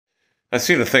I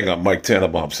seen a thing on Mike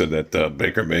Tannenbaum said that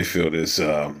Baker Mayfield is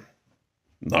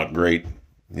not great.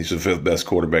 He's the fifth best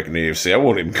quarterback in the AFC. I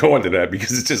won't even go into that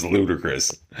because it's just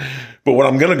ludicrous. But what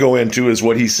I'm going to go into is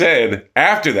what he said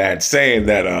after that, saying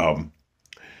that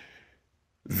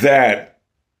that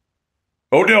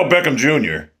Odell Beckham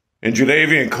Jr. and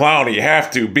Jadeveon Clowney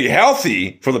have to be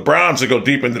healthy for the Browns to go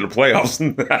deep into the playoffs.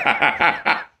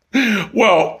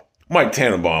 Well, Mike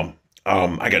Tannenbaum,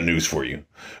 I got news for you.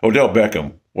 Odell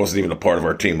Beckham wasn't even a part of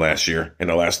our team last year in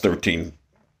the last 12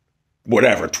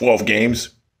 games.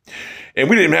 And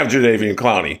we didn't have Jadeveon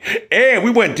Clowney. And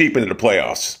we went deep into the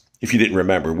playoffs, if you didn't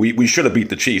remember. We should have beat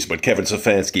the Chiefs, but Kevin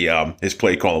Stefanski, his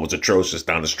play calling was atrocious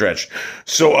down the stretch.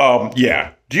 So,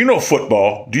 yeah. Do you know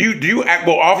football? Do you act?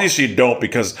 Well, obviously you don't,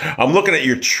 because I'm looking at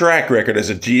your track record as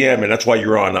a GM, and that's why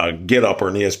you're on Get Up or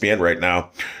on ESPN right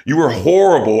now. You were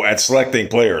horrible at selecting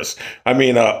players. I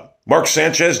mean, Mark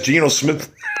Sanchez, Geno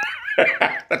Smith.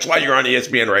 That's why you're on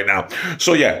ESPN right now.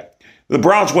 So, yeah. The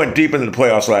Browns went deep into the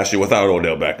playoffs last year without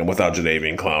Odell Beckham, without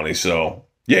Jadeveon Clowney. So,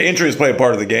 yeah, injuries play a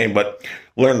part of the game, but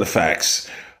learn the facts.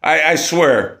 I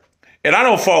swear, and I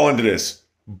don't fall into this,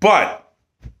 but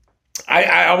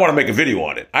I want to make a video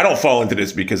on it. I don't fall into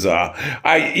this because ESPN,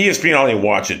 I don't even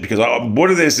watch it because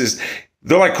what it is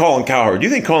they're like Colin Cowherd. Do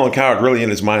you think Colin Cowherd really in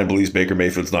his mind believes Baker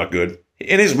Mayfield's not good?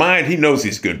 In his mind, he knows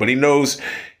he's good, but he knows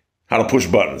how to push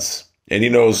buttons, and he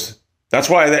knows. That's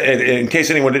why, in case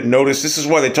anyone didn't notice, this is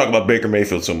why they talk about Baker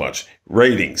Mayfield so much.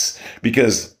 Ratings.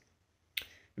 Because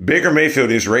Baker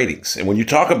Mayfield is ratings. And when you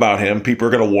talk about him, people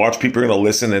are going to watch, people are going to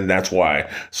listen, and that's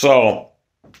why. So,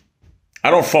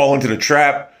 I don't fall into the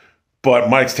trap, but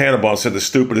Mike Tannenbaum said the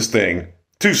stupidest thing.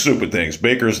 Two stupid things.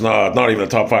 Baker's not even a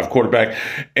top 5 quarterback.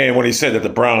 And when he said that the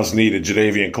Browns needed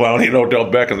Jadeveon Clowney and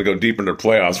Odell Beckham to go deep into the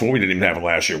playoffs, well, we didn't even have him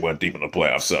last year, went deep into the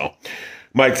playoffs. So,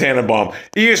 Mike Tannenbaum.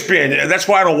 ESPN, that's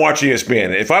why I don't watch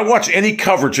ESPN. If I watch any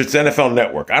coverage, it's NFL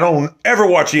Network. I don't ever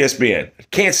watch ESPN.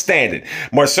 Can't stand it.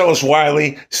 Marcellus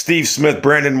Wiley, Steve Smith,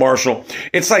 Brandon Marshall.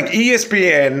 It's like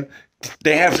ESPN,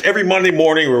 they have every Monday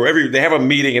morning or they have a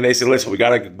meeting and they say, listen, we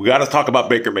gotta talk about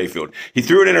Baker Mayfield. He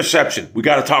threw an interception. We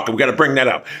gotta bring that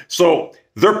up. So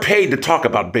they're paid to talk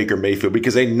about Baker Mayfield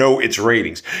because they know it's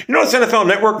ratings. You know, it's NFL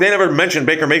Network. They never mentioned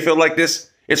Baker Mayfield like this.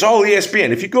 It's all ESPN.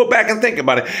 If you go back and think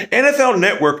about it, NFL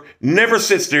Network never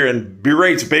sits there and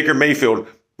berates Baker Mayfield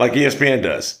like ESPN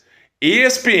does.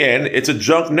 ESPN, it's a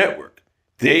junk network.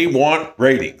 They want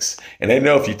ratings. And they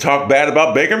know if you talk bad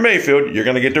about Baker Mayfield, you're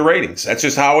going to get the ratings. That's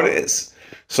just how it is.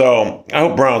 So I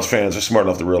hope Browns fans are smart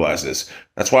enough to realize this.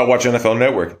 That's why I watch NFL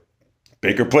Network.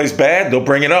 Baker plays bad, they'll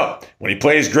bring it up. When he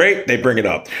plays great, they bring it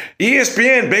up.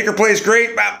 ESPN, Baker plays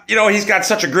great. You know, he's got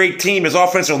such a great team. His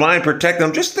offensive line protecting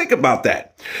him. Just think about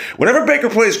that. Whenever Baker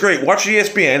plays great, watch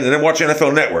ESPN and then watch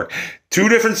NFL Network. Two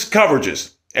different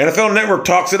coverages. NFL Network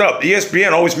talks it up.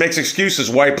 ESPN always makes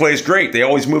excuses why he plays great. They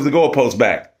always move the goalposts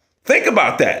back. Think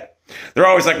about that. They're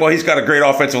always like, well, he's got a great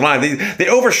offensive line. They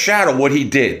overshadow what he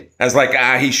did as like,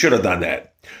 he should have done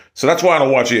that. So that's why I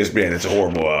don't watch ESPN. It's a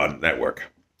horrible network.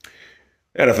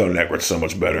 NFL Network's so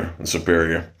much better and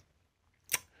superior.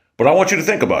 But I want you to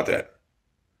think about that.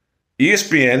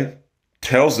 ESPN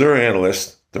tells their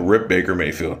analysts to rip Baker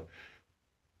Mayfield.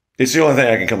 It's the only thing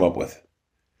I can come up with.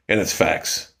 And it's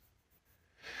facts.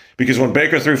 Because when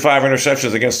Baker threw 5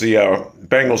 interceptions against the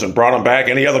Bengals and brought him back,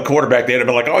 any other quarterback, they'd have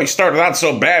been like, oh, he started out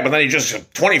so bad, but then he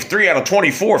just 23 out of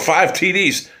 24, 5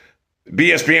 TDs.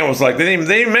 ESPN was like, they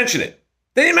didn't mention it.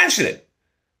 They didn't mention it.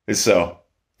 And so...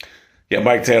 yeah,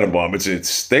 Mike Tannenbaum,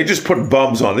 they just put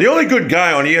bums on. The only good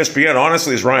guy on ESPN,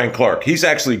 honestly, is Ryan Clark. He's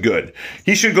actually good.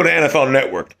 He should go to NFL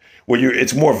Network, where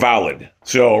it's more valid.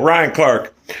 So Ryan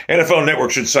Clark, NFL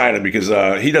Network should sign him because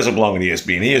he doesn't belong in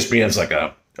ESPN. ESPN's like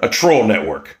a troll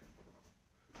network.